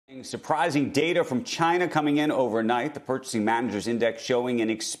Surprising data from China coming in overnight. The Purchasing Managers Index showing an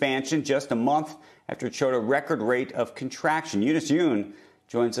expansion just a month after it showed a record rate of contraction. Eunice Yoon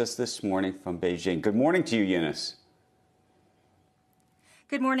joins us this morning from Beijing. Good morning to you, Eunice.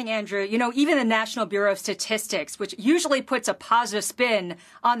 Good morning, Andrew. You know, even the National Bureau of Statistics, which usually puts a positive spin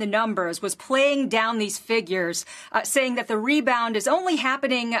on the numbers, was playing down these figures, saying that the rebound is only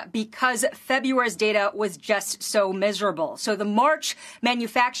happening because February's data was just so miserable. So the March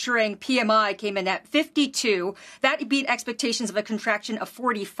manufacturing PMI came in at 52. That beat expectations of a contraction of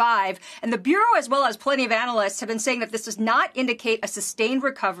 45. And the Bureau, as well as plenty of analysts, have been saying that this does not indicate a sustained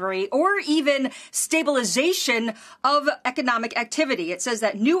recovery or even stabilization of economic activity. It says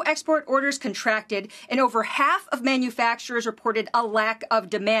that new export orders contracted and over half of manufacturers reported a lack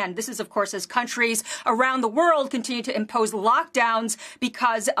of demand. This is, of course, as countries around the world continue to impose lockdowns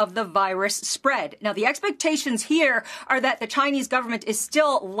because of the virus spread. Now, the expectations here are that the Chinese government is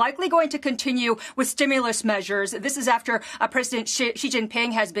still likely going to continue with stimulus measures. This is after President Xi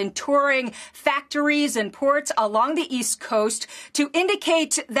Jinping has been touring factories and ports along the East Coast to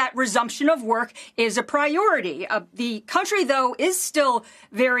indicate that resumption of work is a priority. The country, though, is still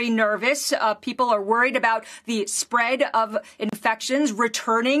very nervous. People are worried about the spread of infections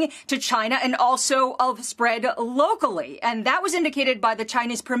returning to China and also of spread locally. And that was indicated by the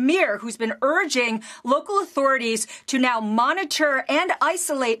Chinese premier, who's been urging local authorities to now monitor and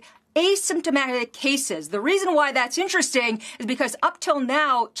isolate asymptomatic cases. The reason why that's interesting is because up till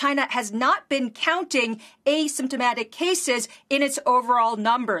now, China has not been counting asymptomatic cases in its overall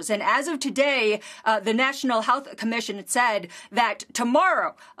numbers. And as of today, the National Health Commission said that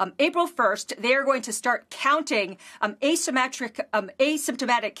tomorrow, April 1st, they are going to start counting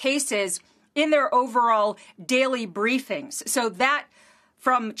asymptomatic cases in their overall daily briefings. So that,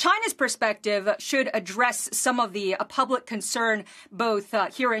 from China's perspective, should address some of the public concern, both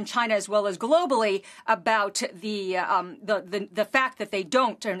here in China as well as globally, about the fact that they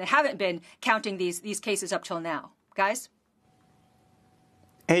don't and haven't been counting these cases up till now. Guys?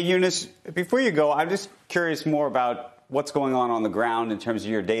 Hey, Eunice, before you go, I'm just curious more about what's going on the ground in terms of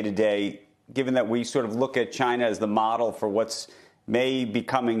your day-to-day, given that we sort of look at China as the model for what's may be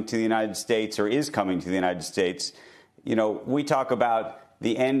coming to the United States or is coming to the United States. You know, we talk about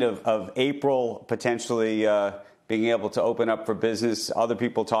the end of April potentially being able to open up for business. Other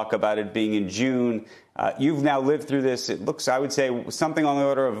people talk about it being in June. You've now lived through this. It looks, I would say, something on the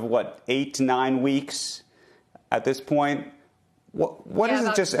order of, what, 8 to 9 weeks at this point? What is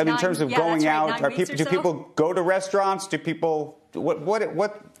it just, I mean, in terms of going out? Do people go to restaurants? Do people,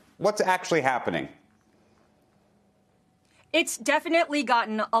 what's actually happening? It's definitely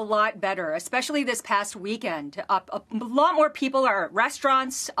gotten a lot better, especially this past weekend. A lot more people are at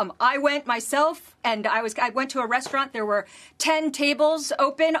restaurants. I went myself, and I went to a restaurant. There were 10 tables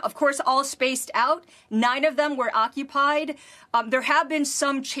open, of course, all spaced out. 9 of them were occupied. There have been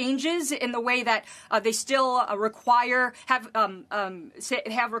some changes in the way that they still have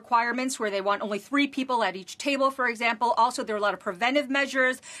requirements where they want only 3 people at each table, for example. Also, there are a lot of preventive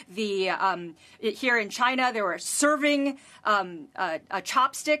measures. Here in China, there were serving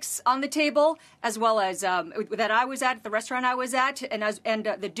chopsticks on the table, as well as that I was at the restaurant I was at, and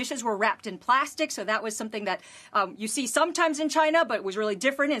the dishes were wrapped in plastic. So that was something that you see sometimes in China, but it was really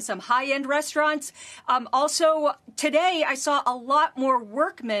different in some high-end restaurants. Also, today I saw a lot more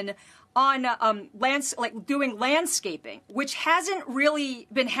workmen on doing landscaping, which hasn't really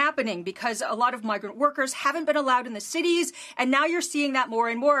been happening because a lot of migrant workers haven't been allowed in the cities, and now you're seeing that more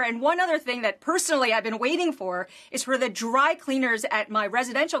and more. And one other thing that personally I've been waiting for is for the dry cleaners at my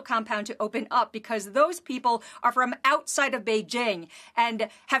residential compound to open up, because those people are from outside of Beijing and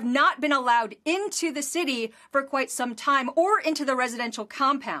have not been allowed into the city for quite some time or into the residential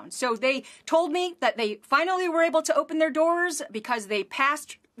compound. So they told me that they finally were able to open their doors because they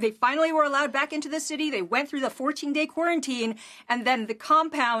finally were allowed back into the city. They went through the 14-day quarantine, and then the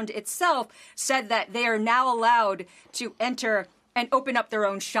compound itself said that they are now allowed to enter and open up their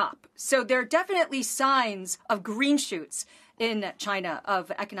own shop. So there are definitely signs of green shoots in China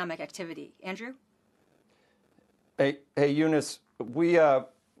of economic activity. Andrew? Hey, Eunice, we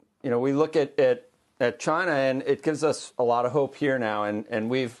look at China, and it gives us a lot of hope here now, and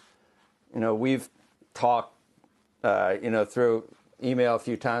we've talked, through email a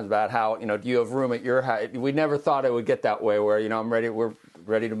few times about how, do you have room at your house? We never thought it would get that way where, we're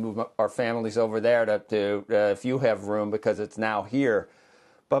ready to move our families over there to if you have room, because it's now here.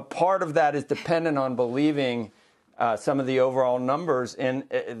 But part of that is dependent on believing some of the overall numbers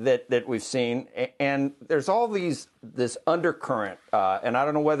that we've seen. And there's all this undercurrent, and I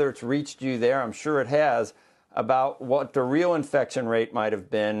don't know whether it's reached you there. I'm sure it has, about what the real infection rate might have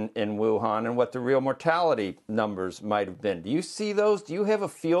been in Wuhan and what the real mortality numbers might have been. Do you see those? Do you have a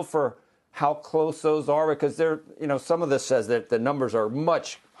feel for how close those are? Because they're, some of this says that the numbers are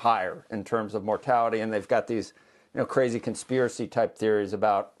much higher in terms of mortality, and they've got these, crazy conspiracy type theories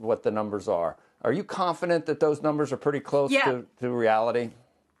about what the numbers are. Are you confident that those numbers are pretty close to reality?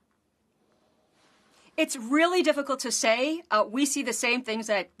 It's really difficult to say. We see the same things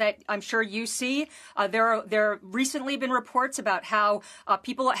that I'm sure you see. There recently been reports about how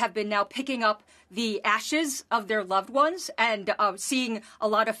people have been now picking up the ashes of their loved ones and seeing a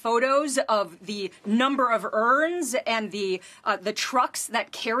lot of photos of the number of urns, and the trucks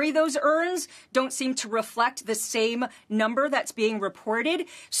that carry those urns don't seem to reflect the same number that's being reported.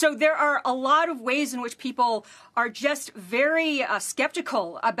 So there are a lot of ways in which people are just very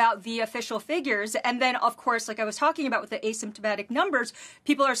skeptical about the official figures. And then, of course, like I was talking about with the asymptomatic numbers,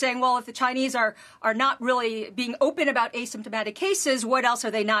 people are saying, well, if the Chinese are not really being open about asymptomatic cases, what else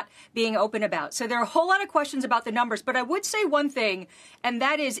are they not being open about? So there are a whole lot of questions about the numbers. But I would say one thing, and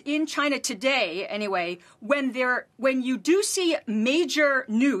that is in China today, anyway, when you do see major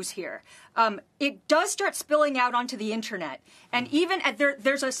news here, it does start spilling out onto the internet. And even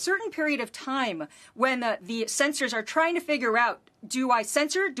there's a certain period of time when the censors are trying to figure out, do I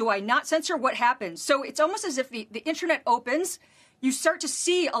censor? Do I not censor? What happens? So it's almost as if the internet opens. You start to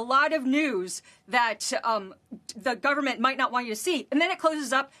see a lot of news that the government might not want you to see. And then it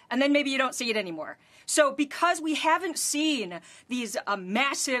closes up, and then maybe you don't see it anymore. So because we haven't seen these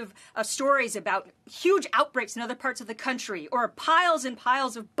massive stories about huge outbreaks in other parts of the country, or piles and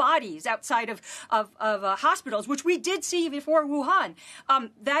piles of bodies outside of hospitals, which we did see before Wuhan,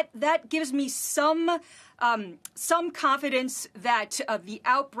 that gives me some confidence that the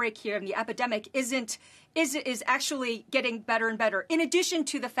outbreak here and the epidemic is actually getting better and better, in addition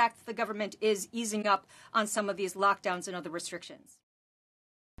to the fact that the government is easing up on some of these lockdowns and other restrictions.